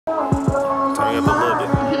Turn it up a little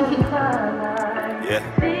bit. Yeah.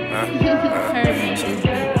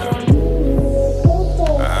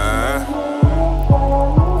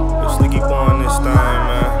 It's Slicky Born this time,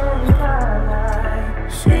 man.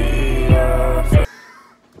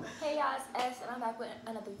 Hey y'all, it's S and I'm back with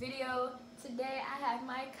another video. Today I have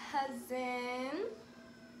my cousin.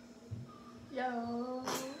 Yo.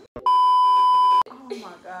 Oh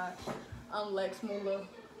my god. I'm Lex.Cappa.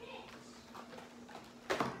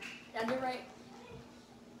 Y'all do right?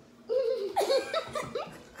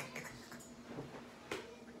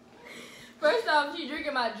 First off, she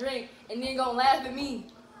drinking my drink and then gonna laugh at me.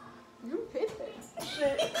 You hit that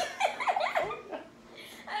shit.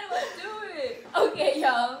 I don't want to do it. Okay,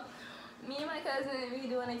 y'all. Me and my cousin, we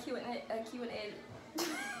doing a Q&A.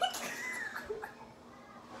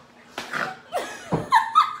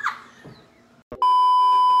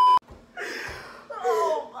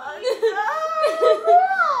 Oh my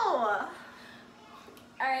god.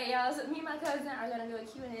 Alright, y'all. So me and my cousin are gonna do a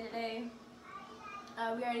Q&A today.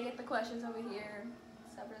 We already get the questions over here,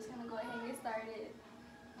 so we're just gonna go ahead and get started.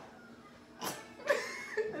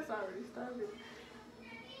 It's already started.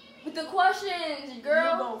 With the questions,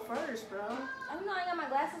 girl. You go first, bro. I don't know, I got my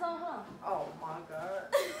glasses on, huh? Oh my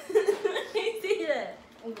god. You see that?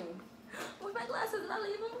 Mm-hmm. With my glasses, did I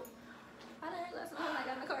leave them? I didn't have glasses on when I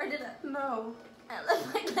got in the car, did I? No. I left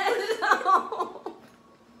my glasses on.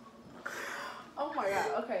 Oh my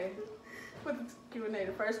god. Okay. For the Q&A,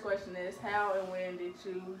 the first question is, how and when did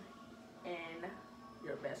you and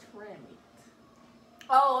your best friend meet?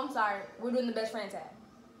 Oh, I'm sorry. We're doing the best friend tag.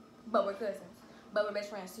 But we're cousins. But we're best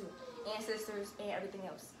friends too. And sisters and everything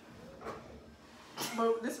else.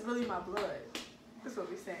 But this is really my blood. That's what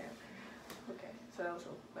we're saying. Okay, so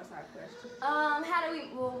that's not a question.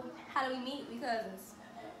 How do we meet? We cousins.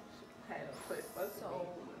 Had a place So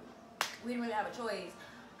we didn't really have a choice.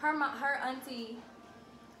 Her auntie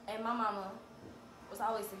and my mama was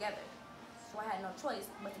always together. So I had no choice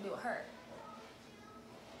but to be with her.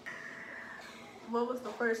 What was the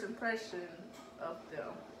first impression of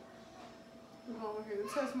them? I'm over here to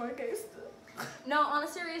test my case. No, on a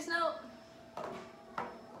serious note,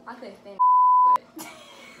 I couldn't stand but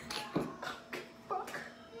Fuck.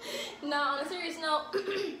 no, on a serious note,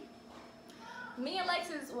 me and Lex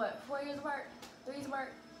is what, 4 years apart? 3 years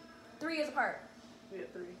apart? 3 years apart. Yeah,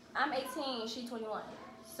 3. I'm 18, she's 21.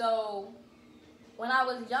 So when I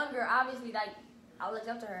was younger, obviously, like, I looked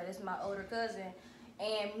up to her. This is my older cousin.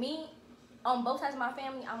 And me, on both sides of my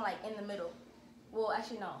family, I'm like in the middle. Well,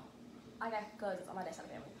 actually, no. I got cousins on my dad's side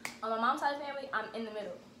of the family. On my mom's side of the family, I'm in the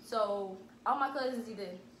middle. So all my cousins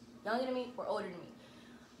either younger than me or older than me.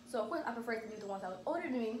 So of course, I prefer to be the ones that was older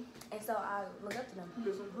than me. And so I look up to them.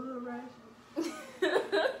 Do some hood right?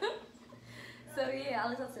 So yeah, I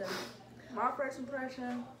look up to them. My first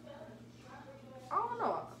impression, I don't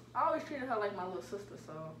know. I always treated her like my little sister,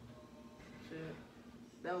 so shit.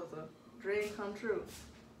 That was a dream come true.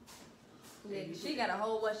 Yeah, she got a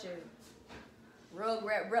whole bunch of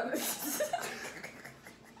Rugrat brothers.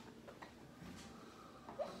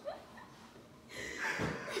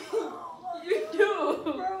 You do.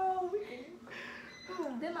 Bro,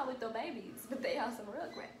 Them my little babies, but they have some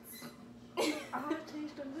Rugrats. I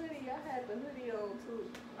changed the hoodie. I had the hoodie on too.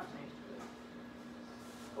 I changed the hoodie.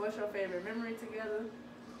 What's your favorite memory together?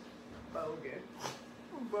 Bogan.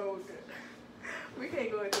 Bogan. We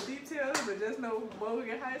can't go into details, but just know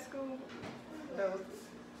Bogan High School. That was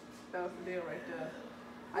the deal right there.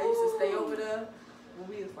 I used to stay over there when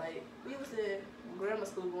we was in grammar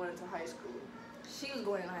school going into high school. She was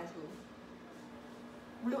going into high school.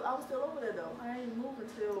 I was still over there though. I ain't moved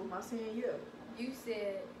until my senior year. You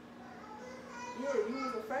said, Yeah, you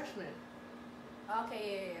was a freshman.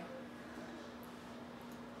 okay, yeah.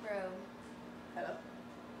 Bro. Hello.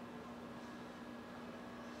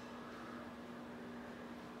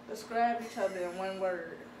 Describe each other in one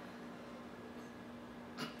word.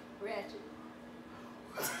 Ratchet.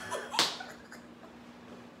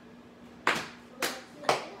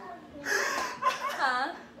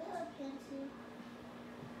 Huh?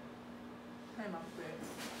 Hey, my friend.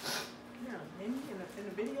 Yeah, in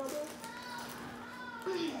the video though?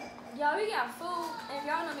 Y'all, we got food, and if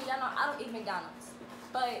y'all know me, y'all know I don't eat McDonald's.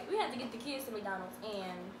 But we had to get the kids to McDonald's,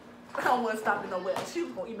 and I don't want to stop it nowhere. She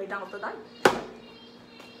was going to eat McDonald's tonight.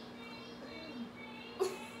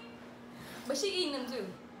 but she eating them too.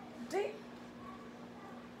 Damn.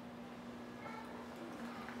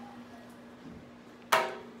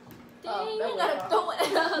 Dang, you gotta throw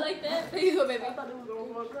it out like that. Please go, baby. I thought it was going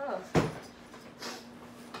to go across.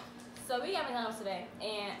 So we got McDonald's today,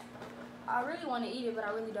 and I really want to eat it, but I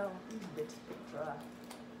really don't. Bitch, try.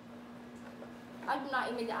 I do not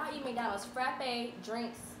eat McDonald's. I eat McDonald's frappe,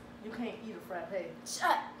 drinks. You can't eat a frappe.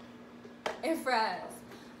 Shut. And fries.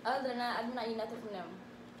 Other than that, I do not eat nothing from them.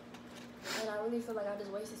 And I really feel like I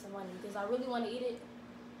just wasted some money because I really want to eat it.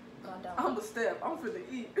 But I don't. I'm the step. I'm for the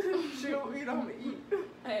eat. She don't eat. I'm gonna eat.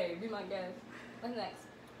 Hey, be my guest. What's next?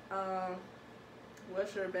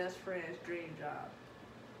 What's your best friend's dream job?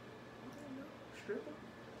 Stripper.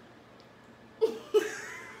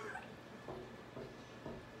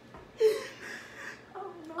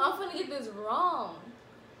 Oh no. I'm finna get this wrong.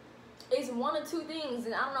 It's one or two things,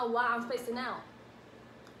 and I don't know why I'm spacing out.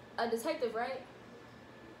 A detective, right?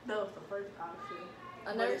 That was the first option.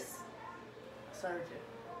 A nurse? Surgeon.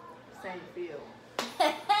 Same field.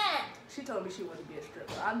 She told me she wanted to be a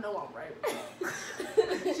stripper. I know I'm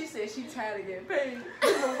right. She said she tired of getting paid.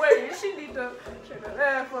 Either way, she need to shake that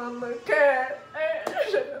ass for a little cat.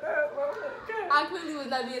 Shake that ass for a little cat. I clearly was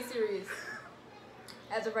not being serious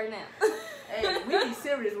as of right now. Hey, we be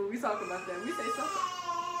serious when we talk about that. We say something.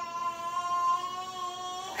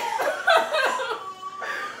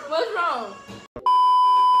 What's wrong?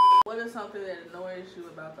 What is something that annoys you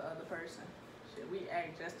about the other person? Shit, we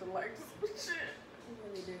act just alike. Shit. We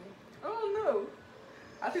really do. I don't know.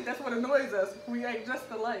 I think that's what annoys us. We act just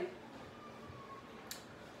alike.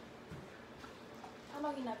 I'm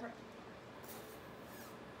not getting that part.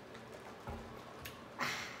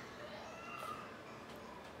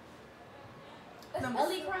 That's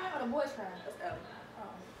Ellie crying or the boys crying? That's Ellie.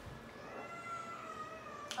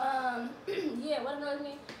 Yeah, what annoys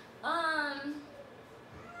me?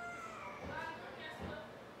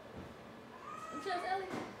 Just Ellie.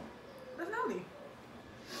 That's Ellie.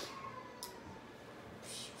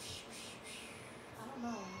 I don't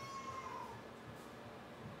know.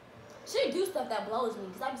 She do stuff that blows me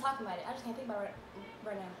because I be talking about it. I just can't think about it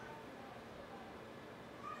right now.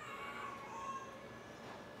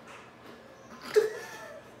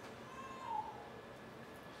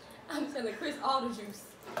 I'm telling Chris all the juice.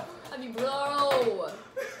 I be bro.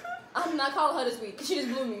 I'm not calling her this week because she just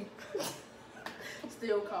blew me.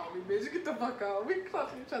 Still call me, bitch. Get the fuck out. We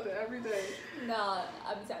talk to each other every day. Nah,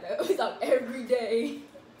 I be tired of it. We talk every day.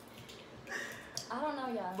 I don't know,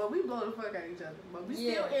 y'all. But we blow the fuck out of each other. But we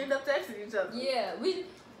Yeah. still end up texting each other. Yeah, we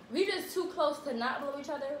just too close to not blow each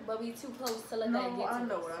other, but we too close to let that No, get to I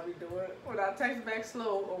know us. what I be doing. When I text back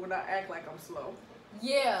slow or when I act like I'm slow.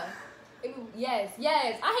 Yeah. Yes.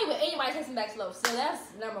 I hate when anybody texting back slow, so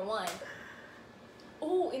that's number one.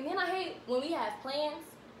 Ooh, and then I hate when we have plans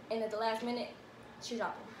and at the last minute, she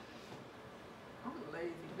drop them. I'm a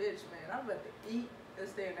lazy bitch, man. I'd rather eat and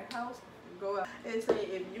stay in the house and go out. And say,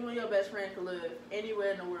 if you and your best friend could live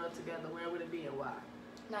anywhere in the world together, where would it be and why?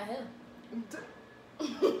 Not him.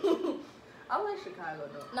 I like Chicago,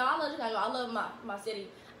 though. No, I love Chicago. I love my city.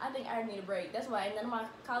 I think I need a break. That's why none of my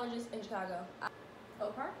colleges in Chicago.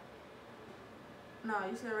 Oak Park? No,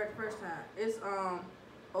 you said it right the first time. It's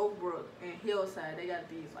Oak Brook and Hillside. They got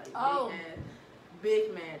these like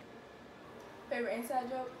big man. Favorite inside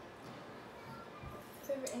joke?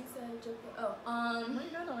 Favorite inside joke? Oh, No, you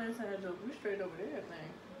got no inside joke. We straight over there,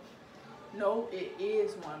 thing. No, it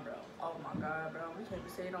is one, bro. Oh my god, bro. We can't even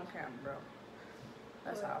say it on camera, bro.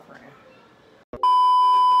 That's our friend.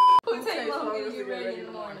 Who takes longer to get ready in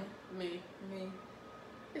the morning? Me. Me.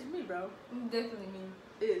 It's me, bro. Definitely me.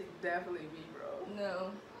 It's definitely me, bro.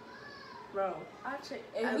 No. Bro, I check.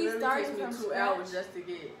 If It we literally started takes me from 2 scratch- hours just to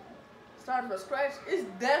get started from scratch. It's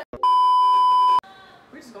definitely.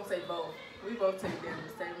 We just gonna say both. We both take them at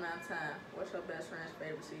the same amount of time. What's your best friend's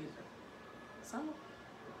favorite season? Summer.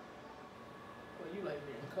 Well, you like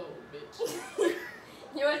being cold, bitch.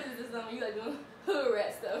 Yours is the summer. You like doing hood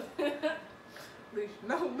rat stuff. At least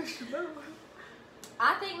you know.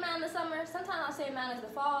 I think mine in the summer. Sometimes I say mine is the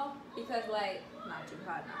fall because like Not too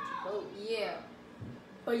hot, not too cold. yeah.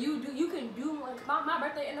 But you can do like my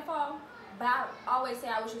birthday in the fall, but I always say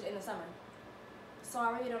I wish it was in the summer. So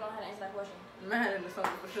I really don't know how to answer that question. Mine in the summer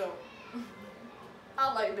for sure.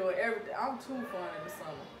 I like doing everything. I'm too fun in the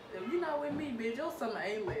summer. If you're not with me, bitch, your summer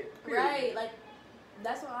ain't lit. Period. Right, like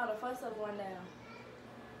that's when all the fun stuff going down.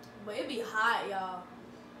 But it be hot, y'all.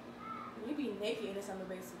 You be naked in the summer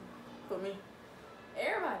basically. For me.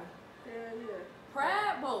 Everybody. Yeah.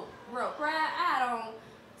 Pride, bro, Pride. I had on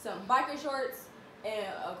some biker shorts and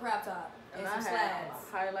a crop top and I some had slides.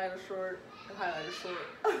 a highlighter shirt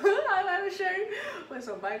with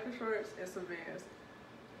some biker shorts and some Vans.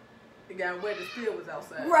 It got wet and still was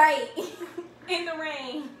outside. Right. In the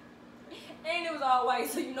rain. And it was all white,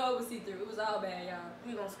 so you know it was see-through. It was all bad, y'all.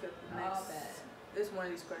 We gonna skip the All next. bad. It's one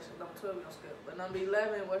of these questions. Number 12 we gonna skip. But number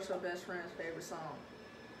 11, what's your best friend's favorite song?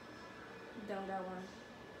 Don't got one.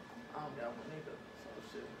 I don't got one either. So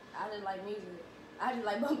shit. I just like music. I just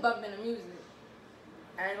like bumping the music.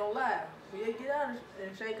 I ain't gonna lie. We'll get out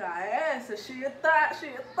and shake our ass and she a thought, she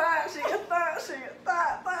a thought, she a thought, she a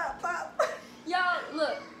thought. Y'all,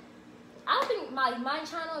 look. I think my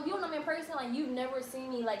channel, if you don't know me in person, like you've never seen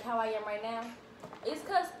me like how I am right now. It's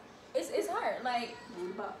cause it's hard. Like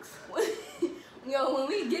Booty box. yo, when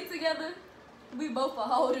we get together, we both a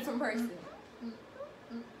whole different person.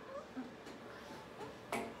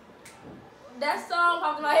 That song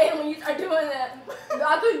popped in my head when you start doing that.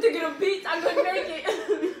 I couldn't think of the beats. I couldn't make it.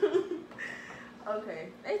 Okay,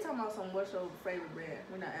 they talking about some. What's your favorite brand?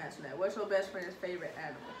 We're not answering that. What's your best friend's favorite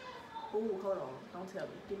animal? Ooh, hold on. Don't tell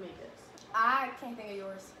me. Give me a guess. I can't think of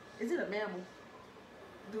yours. Is it a mammal?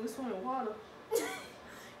 Do it swim in water?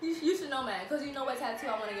 You should know, man, because you know what tattoo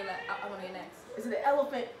I want to get. I want to get next. Is it an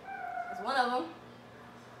elephant? It's one of them.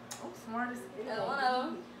 I'm smart as That's one of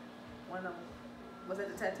them. One of them. Was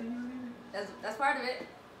that the tattoo you was using? That's part of it.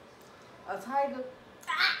 A tiger.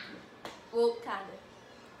 Ah! Well, kinda.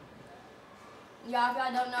 Y'all, if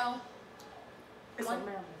y'all don't know, It's a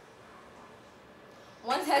mammal.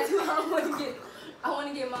 one tattoo I want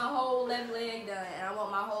to get my whole left leg done, and I want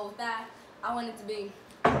my whole thigh. I want it to be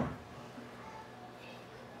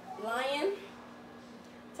lion,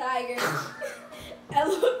 tiger,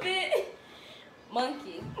 elephant,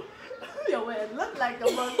 monkey. Yo, it look like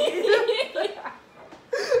a monkey.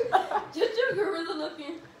 Just your gorilla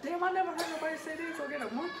looking. Damn, I never heard nobody say they gonna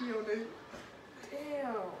get a monkey on it.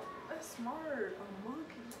 Damn, that's smart. A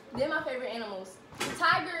monkey. They're my favorite animals.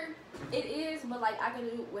 Tiger, it is, but like I can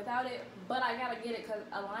do without it. But I gotta get it because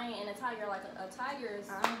a lion and a tiger, like a tiger is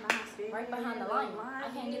I'm not scared. right behind the lion. I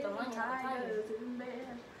can't get the lion out the tiger. Tigers in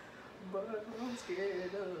there, but I'm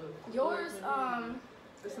scared of. Yours,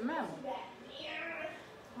 It's a mammal.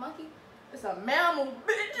 monkey. It's a mammal,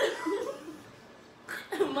 bitch.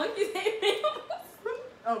 Monkeys ain't mammals.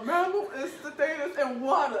 A mammal is the thing that's in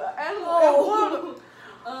water. An animal in water.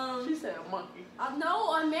 She said a monkey.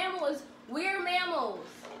 No, a mammal is we're mammals.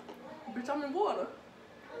 Bitch, I'm in water.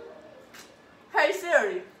 Hey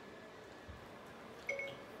Siri,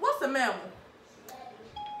 what's a mammal?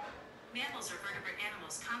 Mammals are vertebrate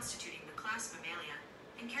animals constituting the class Mammalia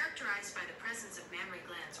and characterized by the presence of mammary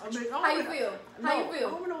glands. How you feel? How you I feel?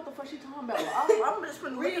 don't know what the fuck she talking about. I'm just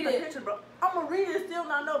finna look at the picture, bro. I'm gonna read it, still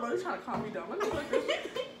not know, bro. You trying to calm me down. Let me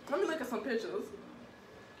look at some pictures.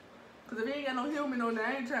 Cause if you ain't got no human on there,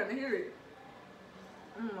 I ain't trying to hear it.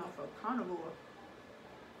 Motherfucker, carnivore.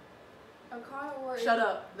 A carnivore. Shut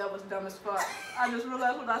up. That was dumb as fuck. I just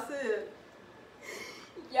realized what I said.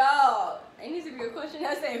 Y'all, it needs to be a question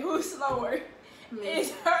that say who's slower. Me.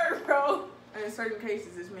 It's her, bro. And in certain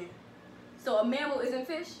cases, it's me. So a mammal isn't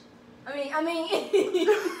fish? I mean.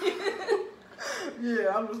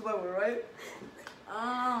 Yeah, I'm just slower, right?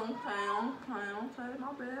 Okay,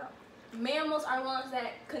 my bad. Mammals are ones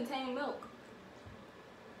that contain milk.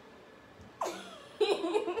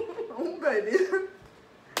 Oh, baby.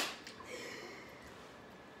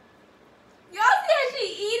 Y'all see how she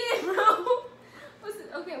eating, bro?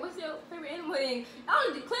 What's your favorite animal then?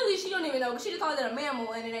 Clearly she don't even know, because she just called it a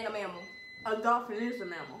mammal and it ain't a mammal. A dolphin is a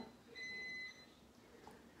mammal.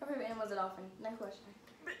 Her favorite animal is a dolphin. Next question.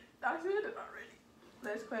 I said it already.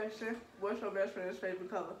 Next question. What's your best friend's favorite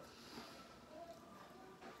color?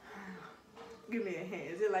 Give me a hint.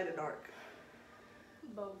 Is it light or dark?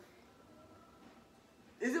 Both.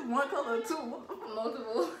 Is it one color or two?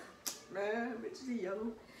 Multiple. Man, bitch, is yellow.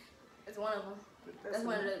 It's one of them. That's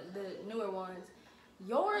one of the newer ones.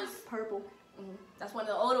 Yours? Purple. That's one of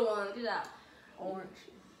the older ones. Get out. Orange.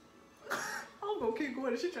 I'm gonna keep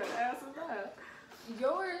going. She trying to answer that.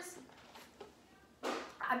 Yours,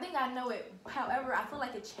 I think I know it. However, I feel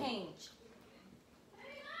like it changed.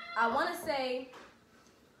 I want to say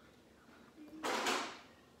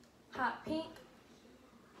hot pink.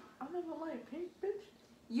 I never liked pink, bitch.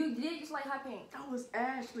 You did just like hot pink. That was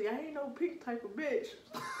Ashley. I ain't no pink type of bitch.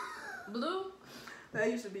 Blue? That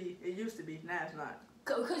used to be. It used to be. Now it's not.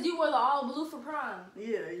 Because you wore the all blue for prom.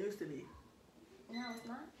 Yeah, it used to be. No, it's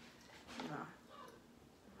not. Nah.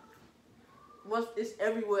 It's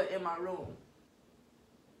everywhere in my room.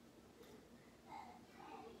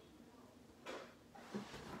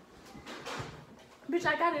 Bitch,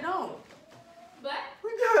 I got it on. Black?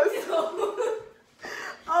 Yes.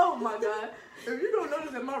 Oh my god. If you don't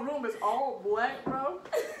notice that my room is all black, bro.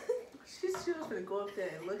 She's just gonna go up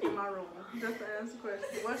there and look in my room just to answer the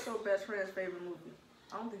question. What's your best friend's favorite movie?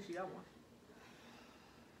 I don't think she got one.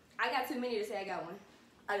 I got too many to say I got one.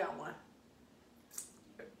 I got one.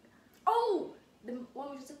 Oh! The one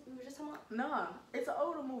we were just talking about? Nah, it's an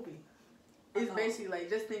older movie. It's Uh-oh. basically like,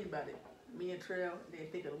 just think about it. Me and Trail, they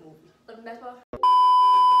think of the movie. Basketball?